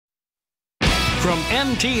From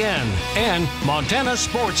MTN and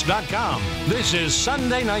MontanaSports.com, this is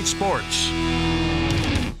Sunday Night Sports.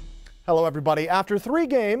 Hello, everybody. After 3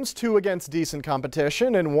 games, 2 against decent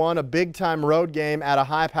competition and 1 a big-time road game at a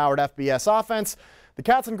high-powered FBS offense, the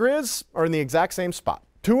Cats and Grizz are in the exact same spot.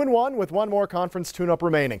 2-1 with 1 more conference tune-up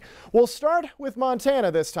remaining. We'll start with Montana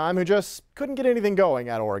this time, who just couldn't get anything going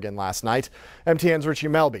at Oregon last night. MTN's Richie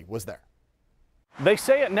Melby was there. They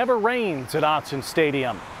say it never rains at Autzen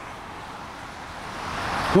Stadium.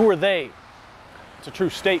 Who are they? It's a true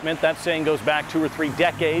statement. That saying goes back 2 or 3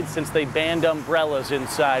 decades since they banned umbrellas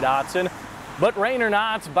inside Autzen. But rain or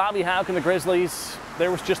not, Bobby Hauck and the Grizzlies, there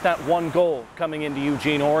was just that one goal coming into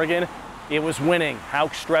Eugene, Oregon. It was winning.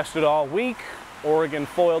 Hauck stressed it all week. Oregon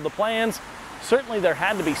foiled the plans. Certainly there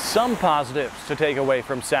had to be some positives to take away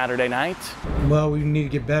from Saturday night. Well, we need to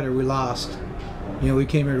get better. We lost. We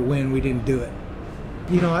came here to win. We didn't do it.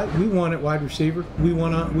 We won at wide receiver. We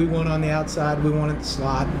won on the outside. We won at the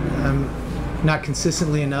slot. Not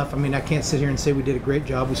consistently enough. I can't sit here and say we did a great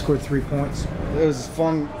job. We scored 3 points. It was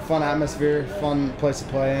fun atmosphere, fun place to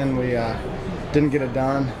play in. We didn't get it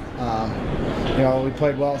done. We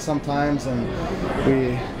played well sometimes, and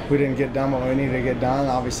we didn't get done what we needed to get done.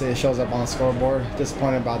 Obviously, it shows up on the scoreboard.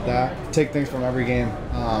 Disappointed about that. Take things from every game.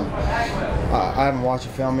 I haven't watched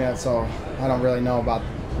the film yet, so I don't really know about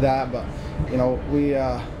that. But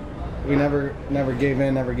we never gave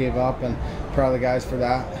in, never gave up, and proud of the guys for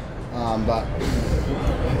that. But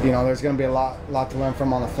there's going to be a lot to learn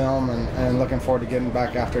from on the film, and looking forward to getting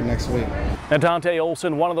back after next week. Now, Dante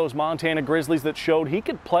Olson, one of those Montana Grizzlies that showed he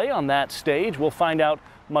could play on that stage. We'll find out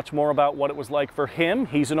much more about what it was like for him.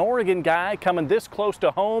 He's an Oregon guy coming this close to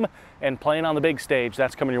home and playing on the big stage.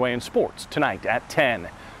 That's coming your way in sports tonight at 10.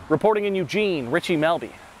 Reporting in Eugene, Richie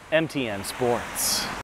Melby, MTN Sports.